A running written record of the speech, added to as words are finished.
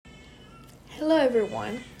Hello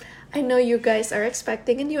everyone. I know you guys are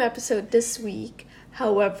expecting a new episode this week.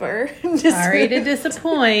 However, sorry to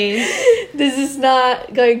disappoint. This is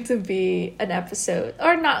not going to be an episode,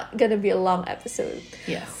 or not going to be a long episode.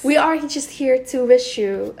 Yes. We are just here to wish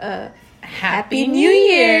you a Happy New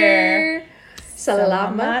Year!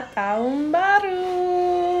 Selamat Tahun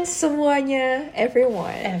Baru! semuanya,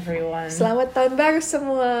 everyone. Everyone. Selamat Tahun Baru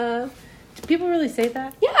semua. Do people really say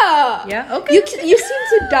that? Yeah. Yeah? Okay. You seem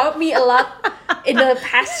to doubt me a lot in the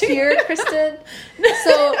past year, Kristen.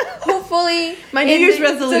 So hopefully My New Year's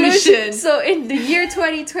resolution. So in the year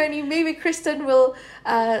 2020, maybe Kristen will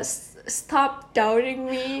stop doubting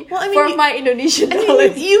me for my Indonesian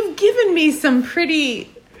knowledge. You've given me some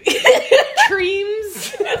pretty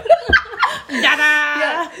dreams.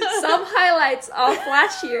 Yeah, some highlights of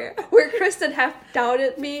last year where Kristen have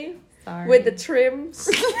doubted me. Sorry. With the trims.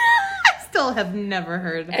 I still have never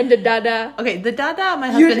heard. And the dada. Okay, the dada my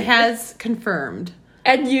husband has confirmed.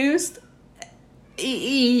 And used.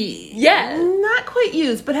 Yeah. Not quite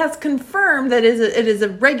used, but has confirmed that it is a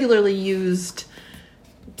regularly used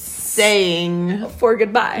saying. For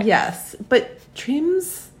goodbye. Yes. But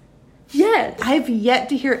trims? Yes. I've yet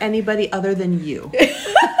to hear anybody other than you.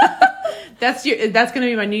 That's going to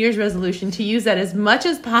be my New Year's resolution, to use that as much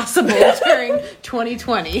as possible during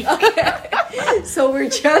 2020. Okay. So we're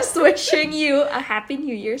just wishing you a happy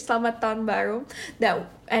New Year, Selamat Tahun Baru.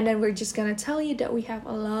 And then we're just gonna tell you that we have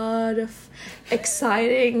a lot of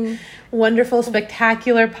exciting, wonderful,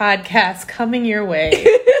 spectacular podcasts coming your way.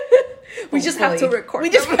 We just have to record.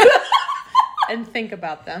 And think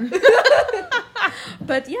about them.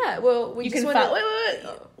 But yeah, well, we you just can want follow.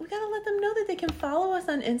 We gotta let them know that they can follow us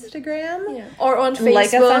on Instagram, or on Facebook.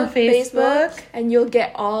 Like us on Facebook, and you'll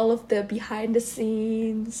get all of the behind the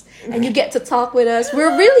scenes, and you get to talk with us.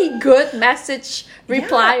 We're really good message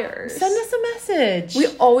repliers. Yeah. Send us a message. We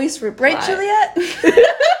always reply, right, Juliet?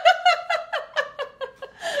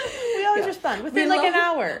 We always respond within an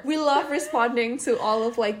hour. We love responding to all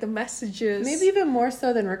of the messages. Maybe even more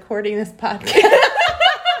so than recording this podcast.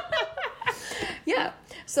 Yeah.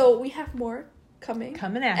 So we have more coming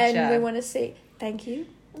at and ya. we want to say thank you.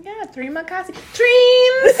 Yeah, terima kasih.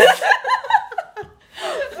 Dreams!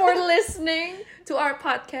 For listening to our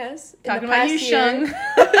podcast. Talking about you, Shung.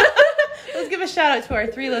 Let's give a shout out to our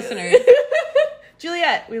 3 listeners.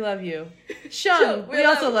 Juliet, we love you. Shung, we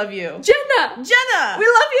also love you. Jenna, we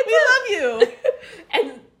love you too. We love you.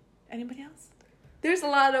 And anybody else? There's a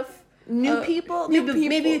lot of new people.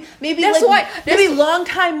 Maybe That's why. Maybe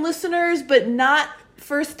long-time listeners, but not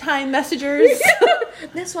first-time messengers.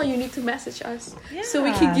 That's why you need to message us, yeah. so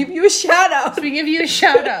we can give you a shout out. So we give you a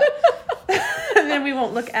shout out, and then we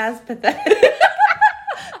won't look as pathetic.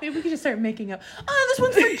 Maybe we can just start making up. Oh, this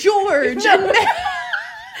one's for George.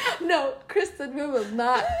 No, Kristen, we will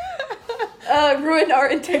not ruin our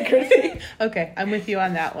integrity. Okay, I'm with you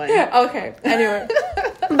on that one. Yeah, okay. Anyway,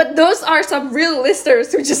 but those are some real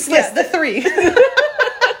listeners who just listen. The 3.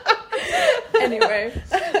 Anyway,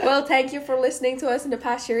 well, thank you for listening to us in the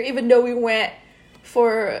past year, even though we went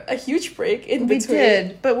for a huge break in between. We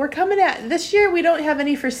did, but we're coming at this year. We don't have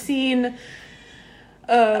any foreseen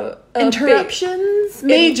interruptions,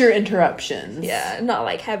 major interruptions. Yeah, not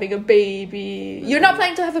like having a baby. You're not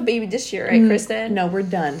planning to have a baby this year, right, Kristen? No, we're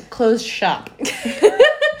done. Closed shop.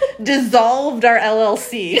 Dissolved our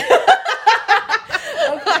LLC.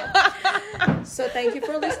 Okay. So thank you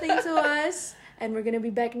for listening to us, and we're gonna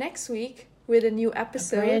be back next week with a new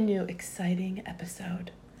episode. A brand new, exciting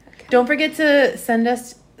episode. Okay. Don't forget to send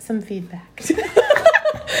us some feedback.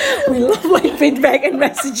 We love feedback and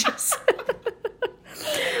messages.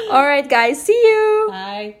 All right, guys. See you.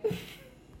 Bye.